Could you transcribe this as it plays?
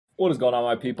What is going on,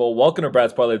 my people? Welcome to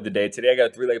Brad's Parlay of the Day. Today I got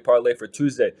a three-leg parlay for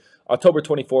Tuesday, October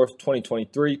 24th,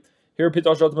 2023. Here at Pick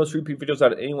Dawgz, the most free pick videos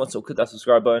out of anyone, so click that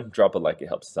subscribe button, drop a like, it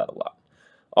helps us out a lot.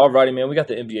 Alrighty, man, we got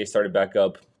the NBA started back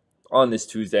up on this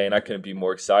Tuesday, and I couldn't be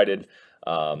more excited.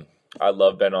 I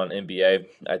love betting on NBA.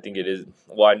 I think it is,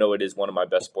 well, I know it is one of my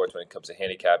best sports when it comes to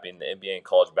handicapping, the NBA and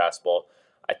college basketball.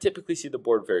 I typically see the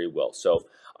board very well, so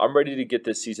I'm ready to get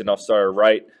this season off started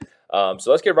right.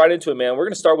 So let's get right into it, man. We're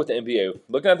going to start with the NBA.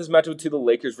 Looking at this matchup to the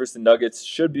Lakers versus the Nuggets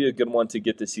should be a good one to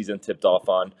get the season tipped off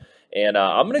on. And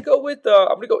I'm going to go with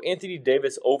Anthony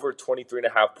Davis over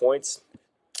 23.5 points.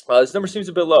 This number seems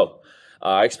a bit low.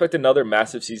 I expect another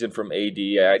massive season from AD.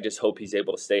 I just hope he's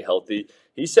able to stay healthy.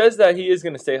 He says that he is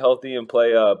going to stay healthy and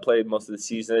play most of the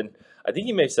season. I think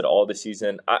he may have said all the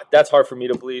season. That's hard for me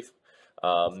to believe.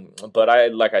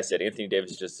 But like I said, Anthony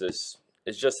Davis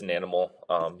is just an animal.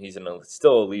 He's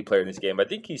still a lead player in this game. I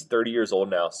think he's 30 years old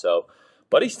now,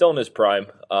 but he's still in his prime.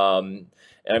 And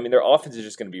I mean, their offense is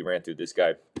just going to be ran through this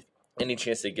guy. Any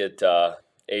chance they get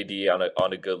AD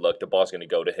on a good look, the ball's going to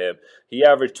go to him. He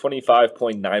averaged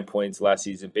 25.9 points last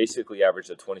season, basically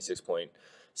averaged a 26-point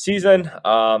season.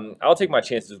 I'll take my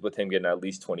chances with him getting at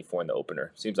least 24 in the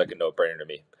opener. Seems like a no-brainer to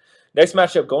me. Next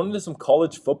matchup, going into some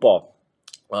college football.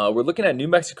 We're looking at New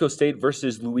Mexico State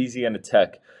versus Louisiana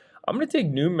Tech. I'm going to take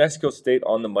New Mexico State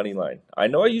on the money line. I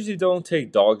know I usually don't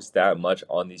take dogs that much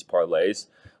on these parlays,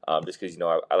 just because,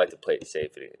 I like to play it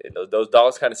safe. And those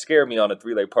dogs kind of scare me on a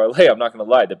three-leg parlay. I'm not going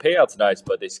to lie. The payout's nice,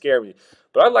 but they scare me.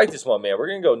 But I like this one, man. We're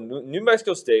going to go New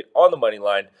Mexico State on the money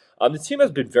line. The team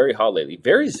has been very hot lately.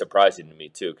 Very surprising to me,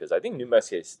 too, because I think New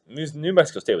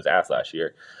Mexico State was ass last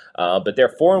year. But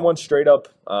they're 4-1 straight up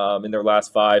in their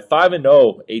last 5.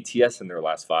 5-0 ATS in their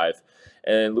last 5.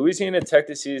 And Louisiana Tech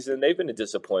this season, they've been a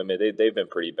disappointment. They've been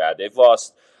pretty bad. They've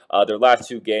lost their last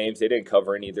 2 games. They didn't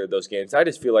cover in either of those games. I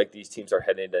just feel like these teams are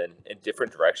heading in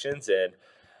different directions. And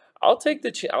I'll take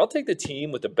the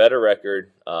team with a better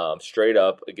record straight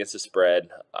up against the spread,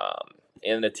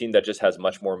 and a team that just has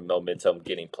much more momentum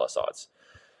getting plus odds.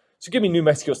 So give me New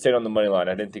Mexico State on the money line.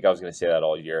 I didn't think I was going to say that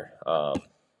all year.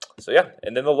 So yeah,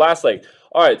 and then the last leg.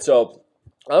 All right, so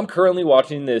I'm currently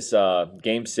watching this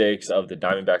Game 6 of the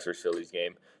Diamondbacks versus Phillies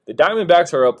game. The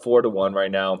Diamondbacks are up 4-1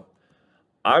 right now.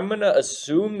 I'm going to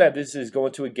assume that this is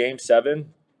going to a Game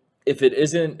 7. If it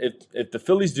isn't, if the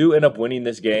Phillies do end up winning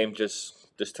this game, just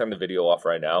turn the video off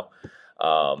right now,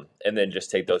 and then just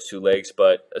take those 2 legs.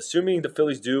 But assuming the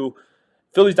Phillies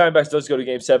Diamondbacks does go to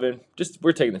Game 7,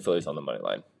 we're taking the Phillies on the money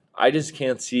line. I just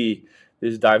can't see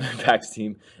this Diamondbacks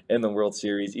team in the World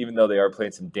Series, even though they are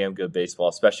playing some damn good baseball,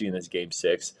 especially in this Game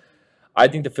 6. I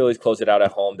think the Phillies close it out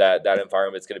at home. That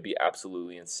environment's going to be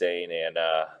absolutely insane. And,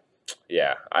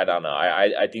 yeah, I don't know.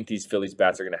 I think these Phillies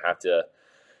bats are going to have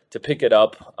to pick it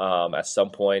up at some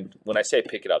point. When I say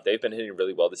pick it up, they've been hitting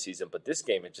really well this season. But this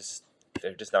game,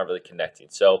 they're just not really connecting.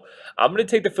 So I'm going to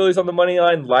take the Phillies on the money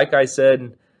line. Like I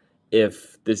said,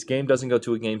 if this game doesn't go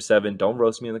to a Game 7, don't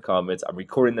roast me in the comments. I'm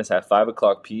recording this at 5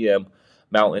 o'clock p.m.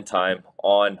 Mountain Time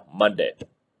on Monday.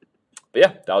 But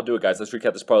yeah, that'll do it, guys. Let's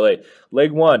recap this parlay.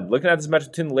 Leg 1, looking at this matchup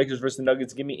between the Lakers versus the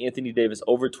Nuggets, give me Anthony Davis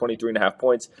over 23.5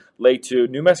 points. Leg 2,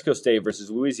 New Mexico State versus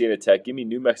Louisiana Tech, give me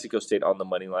New Mexico State on the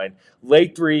money line.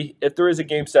 Leg 3, if there is a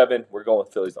Game 7, we're going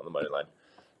with Phillies on the money line.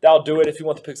 That'll do it. If you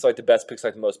want the picks like the best, picks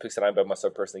like the most, picks that I bet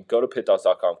myself personally, go to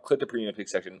pickdawgz.com, click the premium pick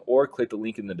section, or click the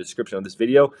link in the description of this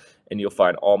video, and you'll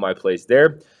find all my plays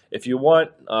there. If you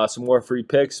want some more free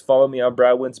picks, follow me on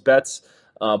Brad Wins Bets.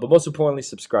 But most importantly,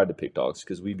 subscribe to Pick Dawgz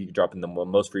because we be dropping the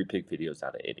most free pick videos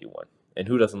out of anyone. And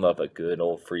who doesn't love a good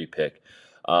old free pick?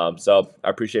 So I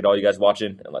appreciate all you guys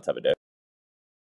watching, and let's have a day.